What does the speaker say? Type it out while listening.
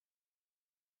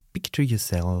Picture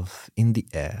yourself in the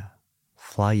air,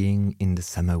 flying in the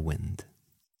summer wind.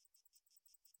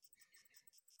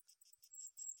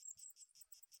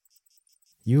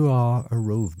 You are a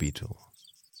rove beetle,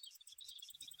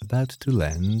 about to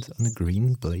land on a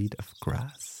green blade of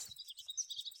grass.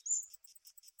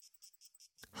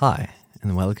 Hi,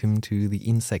 and welcome to the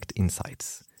Insect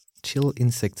Insights, chill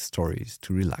insect stories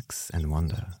to relax and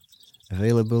wonder,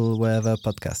 available wherever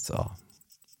podcasts are.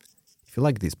 If you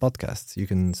like these podcasts, you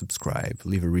can subscribe,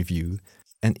 leave a review,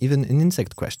 and even an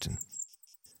insect question.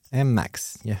 I am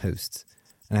Max, your host,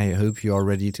 and I hope you are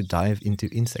ready to dive into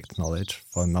insect knowledge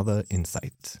for another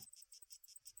insight.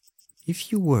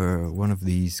 If you were one of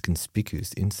these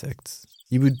conspicuous insects,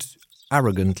 you would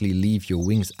arrogantly leave your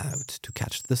wings out to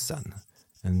catch the sun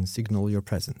and signal your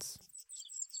presence.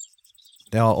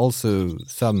 There are also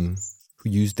some who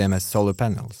use them as solar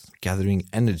panels, gathering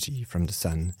energy from the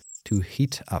sun to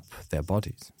heat up their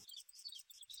bodies.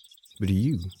 But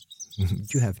you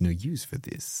have no use for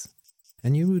this,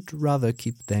 and you would rather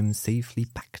keep them safely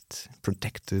packed,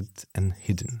 protected, and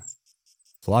hidden.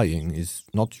 Flying is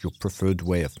not your preferred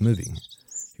way of moving.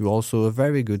 You're also a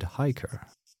very good hiker,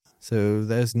 so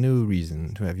there's no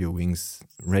reason to have your wings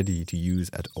ready to use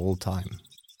at all time.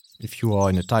 If you are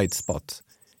in a tight spot,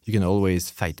 you can always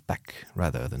fight back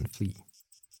rather than flee.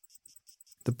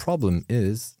 The problem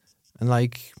is,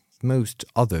 unlike most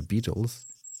other beetles,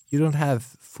 you don't have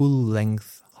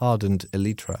full-length hardened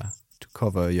elytra to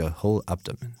cover your whole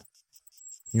abdomen.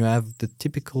 You have the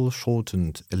typical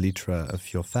shortened elytra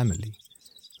of your family,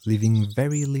 leaving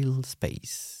very little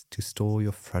space to store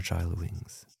your fragile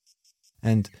wings.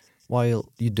 And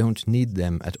while you don't need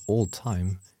them at all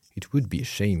time, it would be a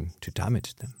shame to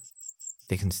damage them.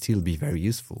 They can still be very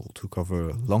useful to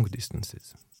cover long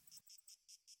distances.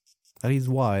 That is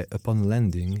why, upon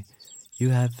landing, you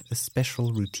have a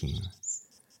special routine,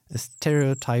 a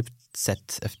stereotyped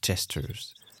set of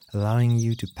gestures allowing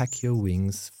you to pack your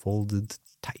wings folded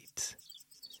tight.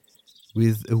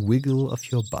 With a wiggle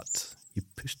of your butt, you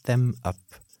push them up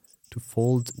to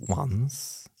fold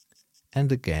once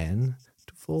and again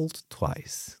to fold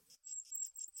twice.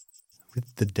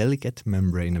 With the delicate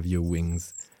membrane of your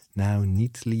wings now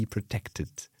neatly protected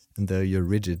under your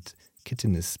rigid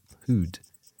chitinous hood,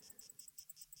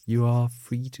 you are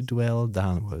free to dwell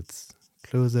downwards,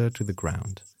 closer to the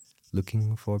ground,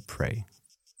 looking for prey.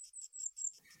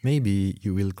 Maybe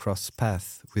you will cross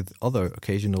paths with other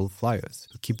occasional flyers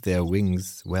who keep their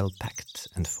wings well packed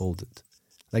and folded,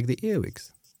 like the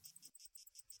earwigs.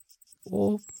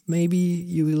 Or maybe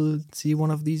you will see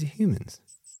one of these humans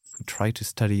who try to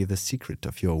study the secret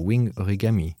of your wing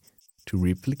origami to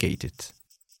replicate it